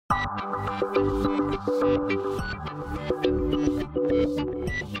Hi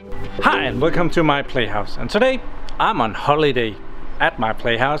and welcome to my playhouse, and today I'm on holiday at my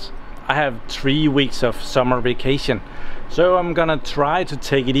playhouse. I have 3 weeks of summer vacation, so I'm gonna try to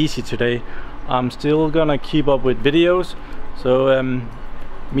take it easy today. I'm still gonna keep up with videos, so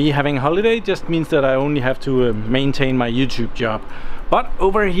me having a holiday just means that I only have to maintain my YouTube job. But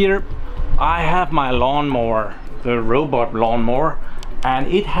over here I have my lawnmower, the robot lawnmower, and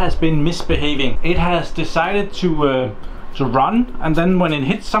it has been misbehaving. It has decided to run, and then when it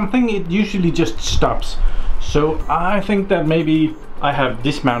hits something it usually just stops. So I think that maybe I have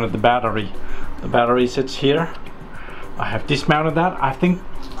dismounted the battery. The battery sits here. I have dismounted that. I think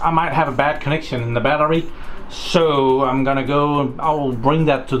I might have a bad connection in the battery, so I'm gonna go, I'll bring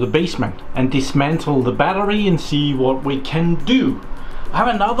that to the basement and dismantle the battery and see what we can do. I have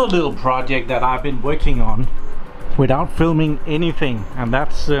another little project that I've been working on without filming anything, and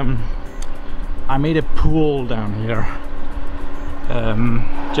that's I made a pool down here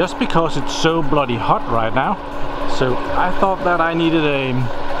just because it's so bloody hot right now. So I thought that I needed a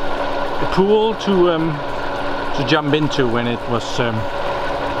pool to jump into when it was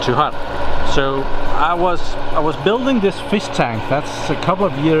too hot. So I was building this fish tank that's a couple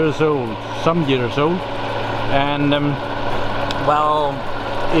of years old, some years old, and well,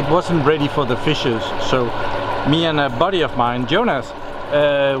 it wasn't ready for the fishes. So me and a buddy of mine, Jonas,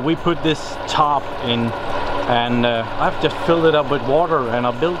 we put this top in, and I've just filled it up with water, and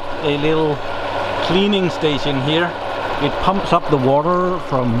I built a little cleaning station here. It pumps up the water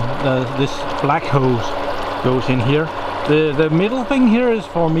from this black hose, goes in here. The middle thing here is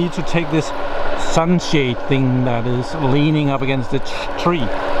for me to take this sunshade thing that is leaning up against the tree.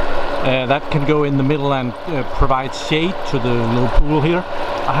 That can go in the middle and provide shade to the little pool here.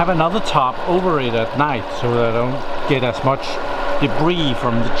 I have another top over it at night so that I don't get as much debris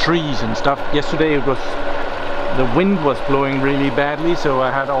from the trees and stuff. Yesterday the wind was blowing really badly, so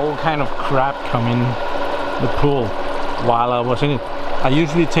I had all kind of crap come in the pool while I was in it. I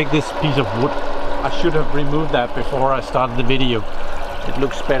usually take this piece of wood. I should have removed that before I started the video. It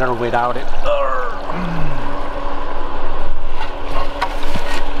looks better without it.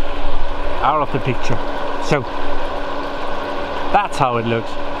 Out of the picture. So that's how it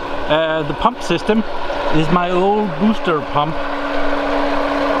looks. The pump system is my old booster pump.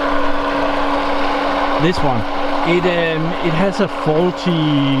 This one. It has a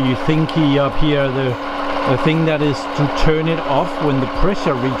faulty thingy up here. The thing that is to turn it off when the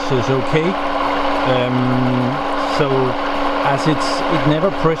pressure reaches okay. So as it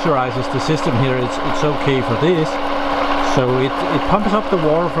never pressurizes the system here, it's okay for this. So it pumps up the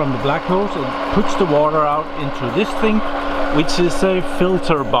water from the black hose, it puts the water out into this thing, which is a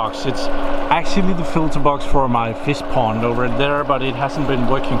filter box. It's actually the filter box for my fish pond over there, but it hasn't been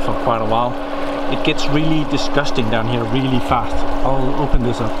working for quite a while. It gets really disgusting down here really fast. I'll open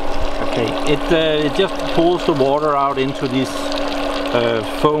this up. Okay, it just pulls the water out into these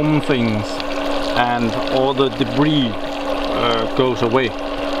foam things, and all the debris goes away,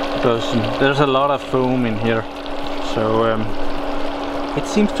 because there's a lot of foam in here. So it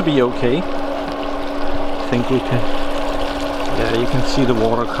seems to be okay. I think we can, yeah, you can see the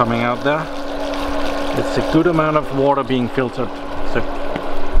water coming out there. It's a good amount of water being filtered.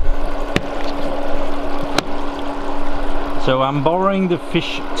 So I'm borrowing the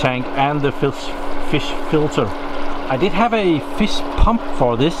fish tank and the fish filter. I did have a fish pump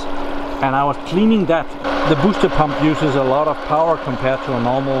for this, and I was cleaning that. The booster pump uses a lot of power compared to a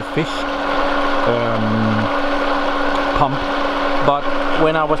normal fish pump, but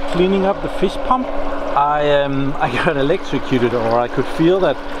when I was cleaning up the fish pump, I got electrocuted, or I could feel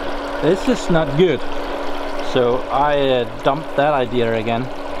that this is not good. So I dumped that idea again.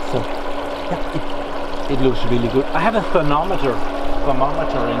 So yeah, it looks really good. I have a thermometer in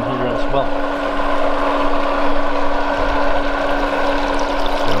here as well.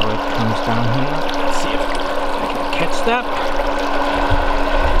 So it comes down here. Let's see if I can catch that.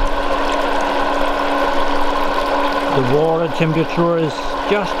 The water temperature is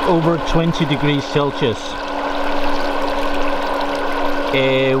just over 20 degrees Celsius,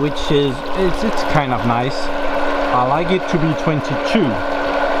 which is it's kind of nice. I like it to be 22.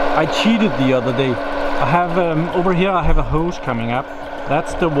 I cheated the other day. I have over here I have a hose coming up.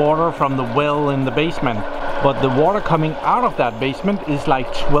 That's the water from the well in the basement, but the water coming out of that basement is like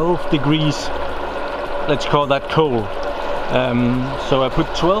 12 degrees, let's call that cold. So I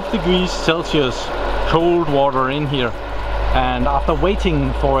put 12 degrees Celsius cold water in here, and after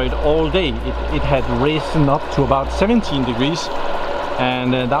waiting for it all day, it had risen up to about 17 degrees,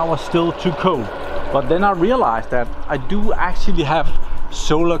 and that was still too cold. But then I realized that I do actually have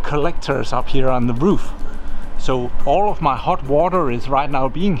solar collectors up here on the roof. So all of my hot water is right now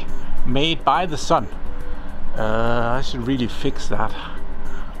being made by the sun. I should really fix that.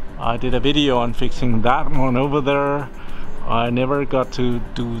 I did a video on fixing that one over there. I never got to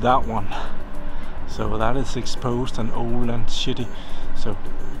do that one. So that is exposed and old and shitty. So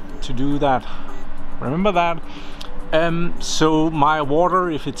to do that, remember that. So my water,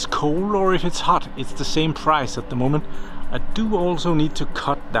 if it's cold or if it's hot, it's the same price at the moment. I do also need to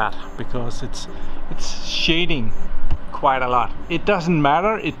cut that because it's shading quite a lot. It doesn't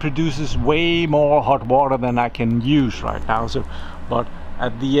matter, it produces way more hot water than I can use right now. So, but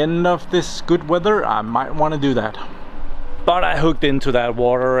at the end of this good weather, I might want to do that. But I hooked into that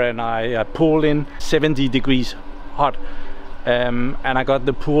water and I pulled in 70 degrees hot, and I got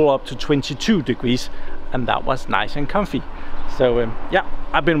the pool up to 22 degrees, and that was nice and comfy. So yeah,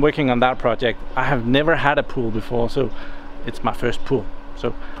 I've been working on that project. I have never had a pool before, so it's my first pool.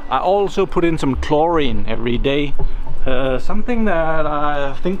 So I also put in some chlorine every day, something that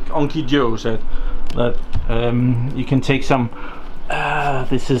I think Uncle Joe said, that you can take some,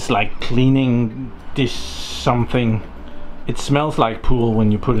 this is like cleaning dish something. It smells like pool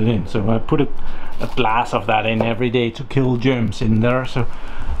when you put it in, so I put a glass of that in every day to kill germs in there. So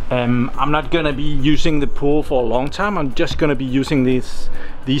I'm not gonna be using the pool for a long time. I'm just gonna be using these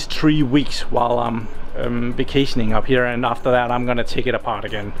 3 weeks while I'm vacationing up here, and after that I'm gonna take it apart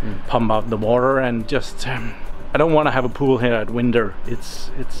again, pump out the water, and just I don't want to have a pool here at winter. It's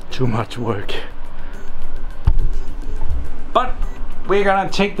too much work. But we're gonna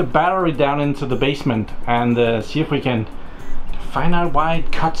take the battery down into the basement and see if we can find out why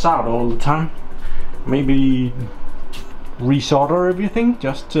it cuts out all the time. Maybe resolder everything,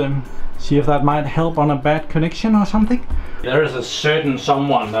 just to see if that might help on a bad connection or something. There is a certain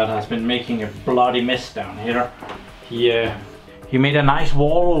someone that has been making a bloody mess down here. He made a nice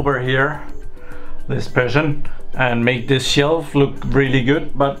wall over here, this person, and made this shelf look really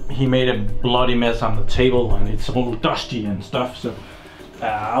good, but he made a bloody mess on the table and it's all dusty and stuff. So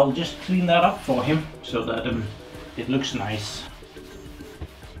I'll just clean that up for him so that it looks nice.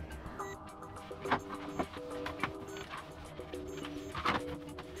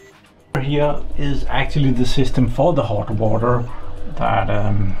 Here is actually the system for the hot water that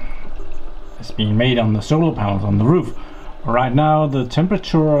is being made on the solar panels on the roof. Right now the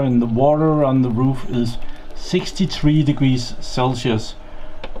temperature in the water on the roof is 63 degrees Celsius,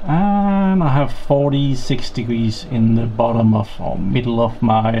 and I have 46 degrees in the bottom of or middle of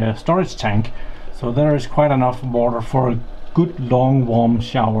my storage tank, so there is quite enough water for a good long warm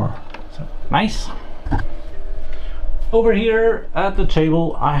shower. So nice. Over here at the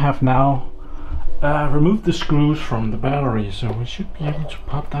table I have now removed the screws from the battery, so we should be able to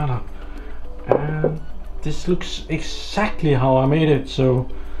pop that up, and this looks exactly how I made it, so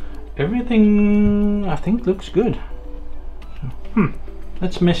everything I think looks good. So,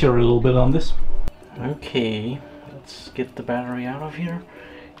 let's measure a little bit on this. Okay, let's get the battery out of here.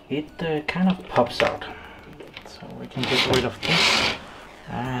 It kind of pops out, so we can get rid of this,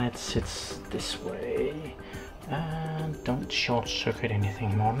 and it sits this way. And don't short circuit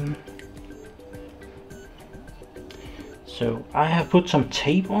anything, Morten. So I have put some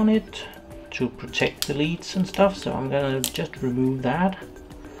tape on it to protect the leads and stuff, so I'm gonna just remove that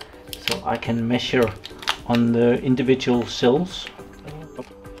so I can measure on the individual cells.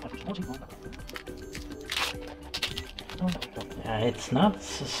 It's not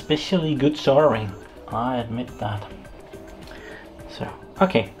especially good soldering, I admit that. So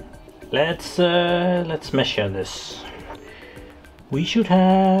okay, let's measure this. We should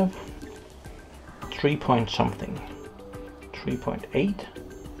have 3 point something, 3.8.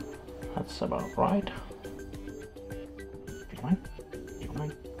 That's about right. 3.9,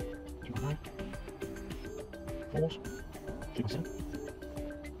 3.9, 3.9, 4, 3.7.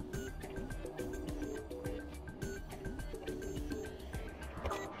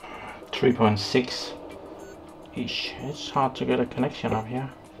 3.6 ish. It's hard to get a connection up here.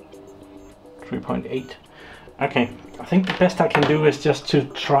 3.8. Okay, I think the best I can do is just to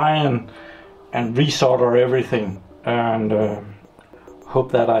try and resolder everything and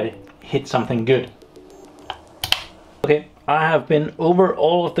hope that I hit something good. Okay, I have been over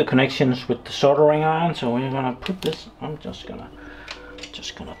all of the connections with the soldering iron, so we're gonna put this. I'm just gonna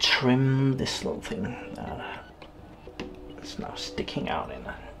trim this little thing it's now sticking out in,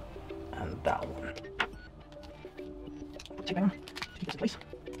 and that one.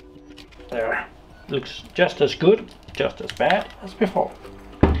 There, looks just as good, just as bad as before.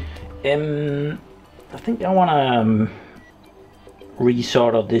 I think I want to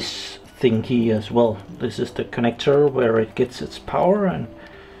resolder this thingy as well. This is the connector where it gets its power and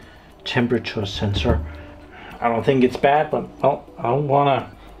temperature sensor. I don't think it's bad, but well, I don't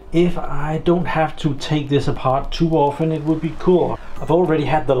wanna. If I don't have to take this apart too often, it would be cool. I've already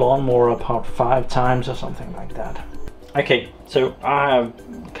had the lawnmower apart 5 times or something like that. Okay, so I have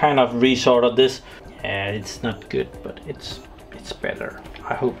kind of resorted this. Yeah, it's not good, but it's better,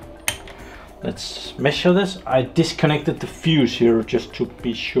 I hope. Let's measure this. I disconnected the fuse here just to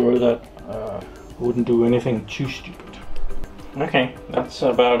be sure that I wouldn't do anything too stupid. Okay, that's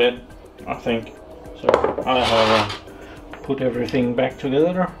about it, I think. So I have put everything back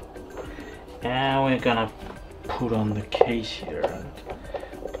together, and we're gonna put on the case here and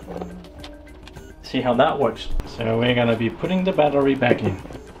see how that works. So we're gonna be putting the battery back in.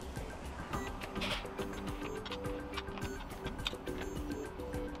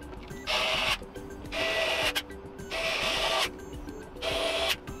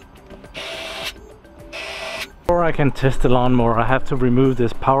 Before I can test the lawnmower, I have to remove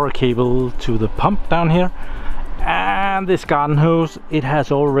this power cable to the pump down here, and this garden hose. It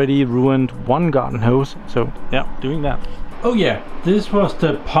has already ruined one garden hose, so yeah, doing that. Oh yeah, this was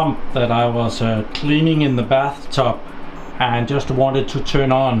the pump that I was cleaning in the bathtub and just wanted to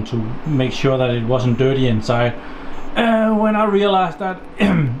turn on to make sure that it wasn't dirty inside. When I realized that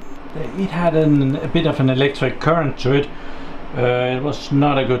it had a bit of an electric current to it, it was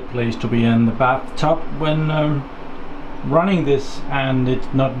not a good place to be in the bathtub when running this and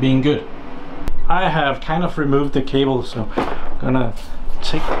it not being good. I have kind of removed the cable, so I'm gonna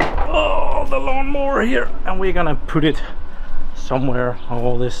take the lawnmower here and we're gonna put it somewhere.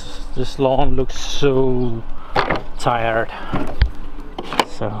 Oh, this lawn looks so tired.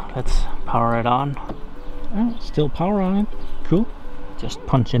 So let's power it on. Oh, still power on it. Cool. Just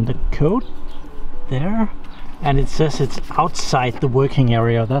punch in the code there. And it says it's outside the working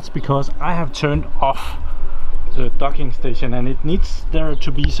area. That's because I have turned off the docking station, and it needs there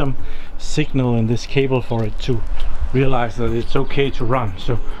to be some signal in this cable for it to realize that it's okay to run.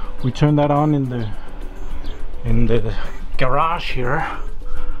 So we turn that on in the garage here.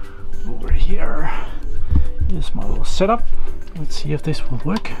 Over here is my little setup. Let's see if this will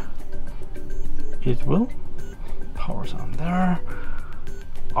work. It will. Power's on there.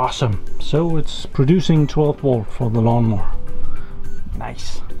 Awesome. So it's producing 12 volt for the lawnmower.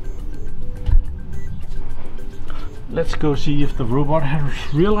 Nice. Let's go see if the robot has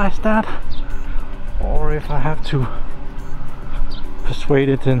realized that, or if I have to persuade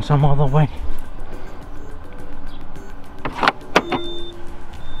it in some other way.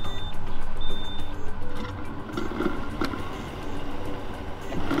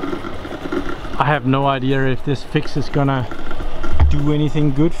 I have no idea if this fix is gonna do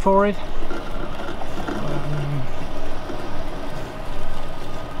anything good for it.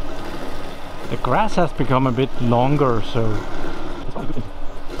 The grass has become a bit longer, so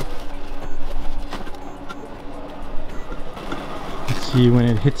let's see when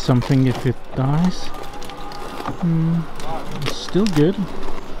it hits something if it dies. It's still good.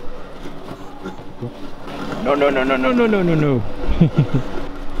 No, no, no, no, no, no, no, no, no.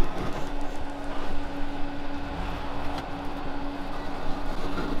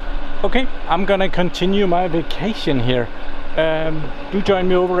 Okay, I'm gonna continue my vacation here. Do join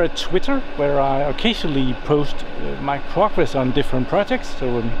me over at Twitter, where I occasionally post my progress on different projects,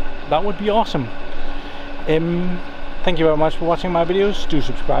 so that would be awesome. Thank you very much for watching my videos. Do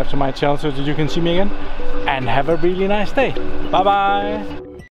subscribe to my channel so that you can see me again, and have a really nice day. Bye bye.